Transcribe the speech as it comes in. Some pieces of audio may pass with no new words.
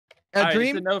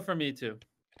Dream? It's a no for me too.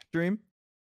 Dream?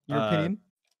 Your opinion?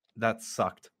 That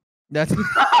sucked. That's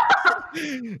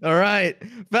all right,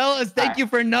 fellas. Thank you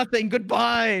for nothing.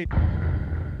 Goodbye.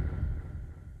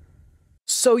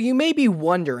 So you may be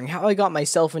wondering how I got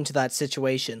myself into that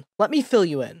situation. Let me fill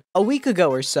you in. A week ago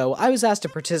or so, I was asked to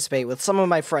participate with some of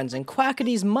my friends in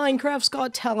Quackity's Minecraft's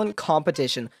Got Talent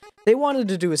competition. They wanted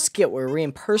to do a skit where we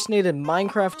impersonated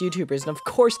Minecraft YouTubers, and of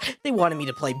course, they wanted me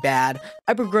to play bad.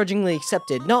 I begrudgingly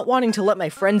accepted, not wanting to let my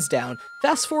friends down.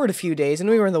 Fast forward a few days, and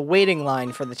we were in the waiting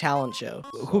line for the talent show.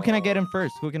 Who can I get in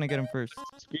first? Who can I get in first?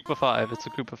 It's a group of 5. It's a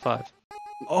group of 5.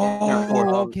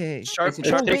 Oh, okay. Sharp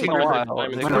It's taking a while.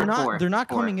 They're not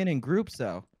coming in groups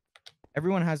though.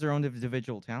 Everyone has their own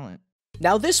individual talent.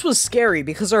 Now this was scary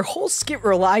because our whole skit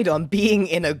relied on being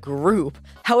in a group.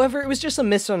 However, it was just a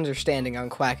misunderstanding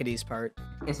on Quackity's part.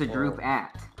 It's a group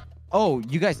act. Oh,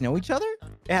 you guys know each other?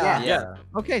 Yeah.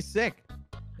 Okay, sick.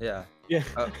 Yeah. Yeah.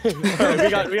 we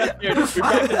got scared. We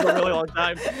practiced for a really long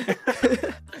time.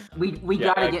 We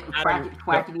gotta get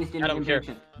Quackity's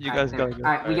invitation. You guys gotta go.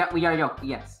 Alright, we gotta go.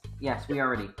 Yes, we are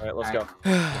ready. Alright, let's go.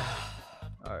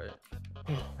 Alright.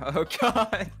 Oh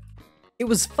god. It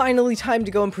was finally time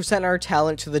to go and present our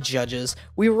talent to the judges.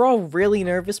 We were all really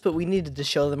nervous, but we needed to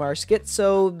show them our skit,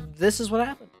 so this is what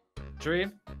happened.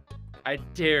 Dream, I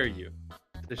dare you.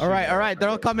 All right. They're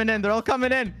all coming in.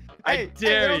 I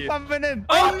dare you. They're all coming in.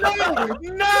 Oh no!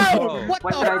 No! What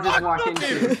did I just walk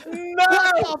into? No!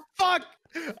 What the fuck?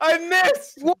 I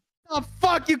missed! What the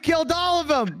fuck? You killed all of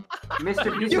them.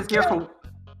 MrBeast is here for.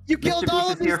 You killed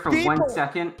all of these for people. 1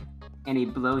 second, and he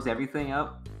blows everything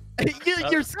up.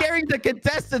 You're scaring the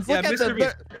contestants. Look at them.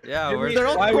 They're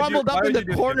all Why crumbled up in the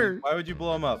corner. Why would you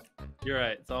blow them up? You're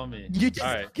right. It's all me. You just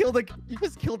all right.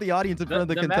 killed the audience in front of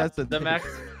the contestants. The max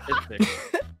is fixed.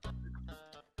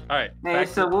 All right. Hey,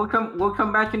 so we'll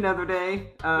come back another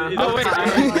day. Oh wait,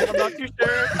 I'm not too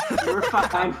sure. We're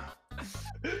fine.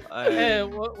 Hey,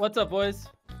 what's up, boys?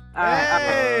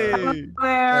 Hey!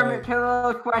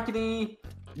 Hello, Quackity.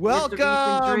 Welcome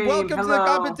to the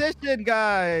competition,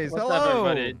 guys. What's up,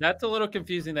 everybody? That's a little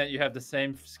confusing that you have the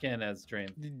same skin as Dream.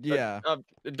 Yeah.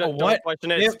 What?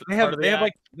 They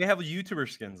have YouTuber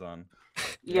skins on.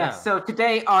 Yeah. So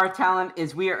today our talent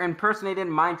is we are impersonating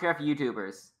Minecraft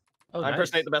YouTubers. Oh, I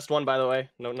impersonate the best one, by the way.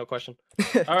 No question.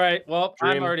 All right. Well,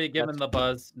 Dream. I'm already given the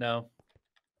buzz. No.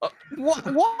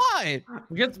 Why?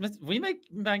 Because we make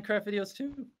Minecraft videos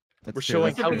too. We're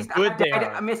showing how good they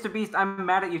are. MrBeast, I'm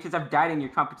mad at you because I've died in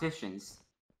your competitions.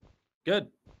 Good.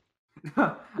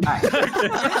 All right.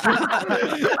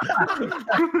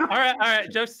 all right.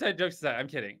 Jokes aside. I'm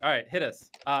kidding. All right, hit us.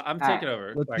 I'm taking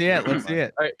over. Let's see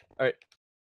it. All right.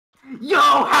 Yo,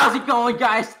 how's it going,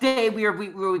 guys? Today we're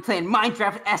playing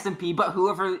Minecraft SMP, but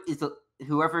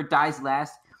whoever dies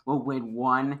last will win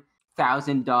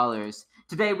 $1,000.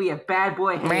 Today we have Bad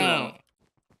Boy Halo,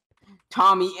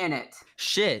 Tommy in it.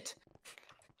 Shit.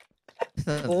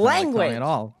 Language. At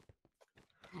all.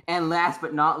 And last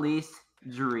but not least,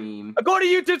 Dream. According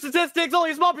to YouTube statistics,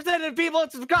 only a small percentage of people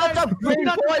subscribe. What's up, Dream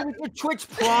Boy with your Twitch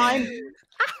Prime?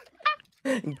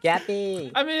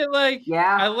 Gappy. I mean, like,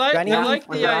 Yeah. I like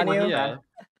the idea.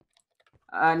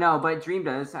 No, but Dream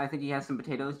does. I think he has some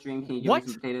potatoes. Dream, can you give me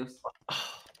some potatoes?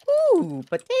 Ooh,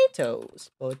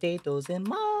 potatoes. Potatoes and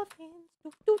muffins.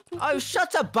 Oh,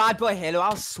 shut up, Bad Boy Halo.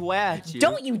 I'll swear at you.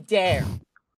 Don't you dare.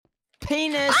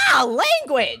 Penis.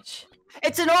 Language.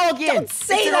 It's an organ. Don't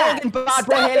say it's that. An organ, Bad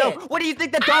Boy Halo. What do you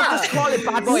think the doctors call it,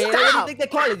 Bad Boy Halo? What do you think they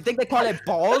call it? You think they call it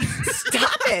balls?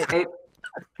 Stop it.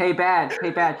 Hey, Bad,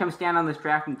 come stand on this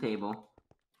drafting table.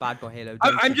 Bad Boy Halo.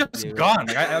 I'm just gone.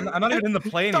 Like, I'm not even in the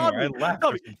play anymore. I left.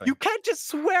 Or something. You can't just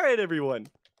swear at everyone.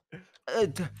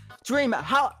 Dream,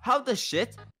 how the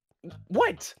shit?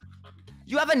 What?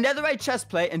 You have a netherite chest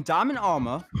plate and diamond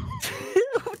armor.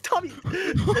 Tommy,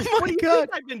 Oh my god.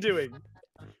 I've been doing.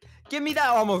 Give me that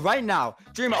armor right now.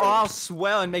 Dream, or I'll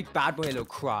swear and make Bad Boy Halo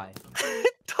cry.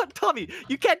 Tommy,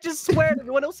 you can't just swear at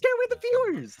everyone else. Scare away the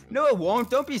viewers. No, it won't.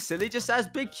 Don't be silly. Just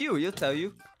ask Big Q. He'll tell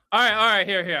you. All right.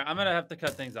 Here. I'm gonna have to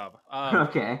cut things off.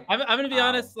 Okay. I'm gonna be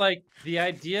honest. Like, the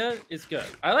idea is good.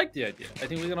 I like the idea. I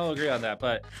think we can all agree on that.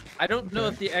 But I don't know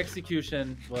if the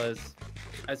execution was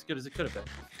as good as it could have been.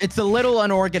 It's a little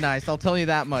unorganized. I'll tell you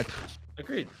that much.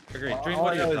 Agreed. Dream, All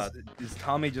what I are your know thoughts? is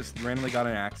Tommy just randomly got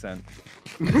an accent.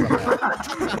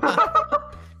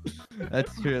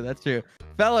 That's true.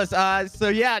 Fellas, so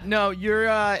yeah, no, you're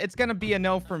it's gonna be a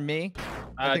no for me.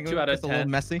 I think 2 out of it's 10. a little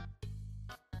messy.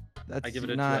 I give it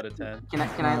a not... 2 out of 10.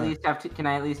 Can I at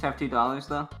least have $2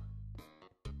 though?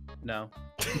 No.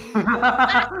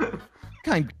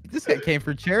 This guy came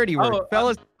for charity work.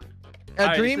 Fellas, All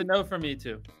right, Dream? it's a no for me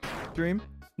too. Dream?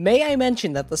 May I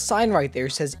mention that the sign right there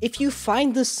says, if you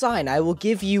find this sign, I will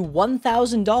give you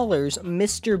 $1,000,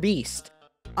 Mr. Beast.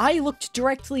 I looked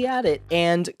directly at it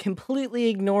and completely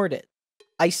ignored it.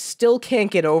 I still can't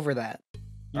get over that.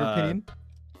 Your opinion?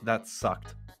 That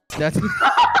sucked. That's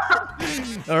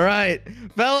all right,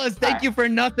 fellas. Thank you for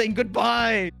nothing.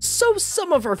 Goodbye. So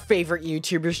some of our favorite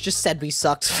YouTubers just said we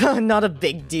sucked. Not a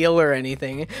big deal or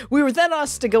anything. We were then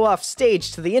asked to go off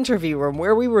stage to the interview room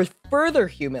where we were further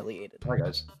humiliated. Hi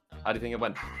guys. How do you think it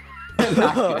went?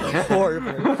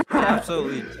 Horrible.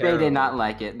 Absolutely terrible. They did not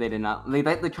like it. They did not. They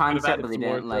liked the concept, but they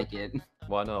didn't like it.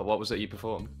 Why not? What was it you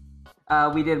performed?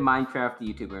 We did Minecraft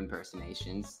YouTuber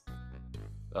impersonations.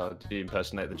 Did you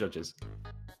impersonate the judges?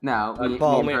 No, we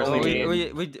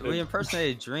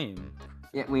impersonated Dream.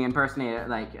 Yeah, we impersonated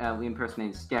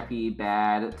Skeppy,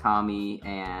 Bad, Tommy,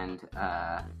 and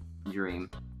Dream.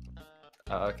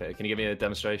 Okay, can you give me a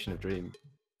demonstration of Dream?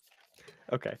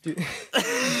 Okay. Toby,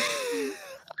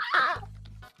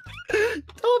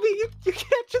 you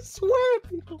can't just swear at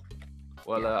people.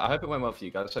 Well, I hope it went well for you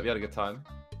guys. Hope you had a good time.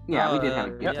 Yeah, we did have a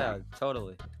good time. Yeah,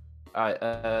 totally.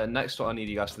 Alright, next what I need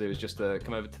you guys to do is just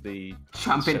come over to the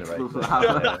Jump into the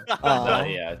incinerator. lava.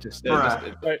 Yeah, just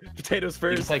Right, potatoes you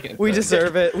can first. take it in We turns.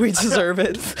 deserve it. We deserve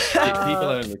it. People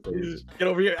only, please. Get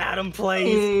over here, Adam,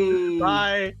 please. Hey.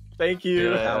 Bye. Thank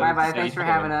you. Yeah. Bye-bye, thanks for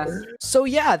having us. So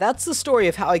yeah, that's the story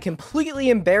of how I completely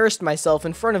embarrassed myself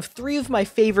in front of 3 of my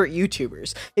favorite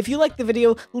YouTubers. If you liked the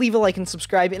video, leave a like and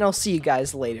subscribe, and I'll see you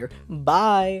guys later.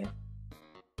 Bye!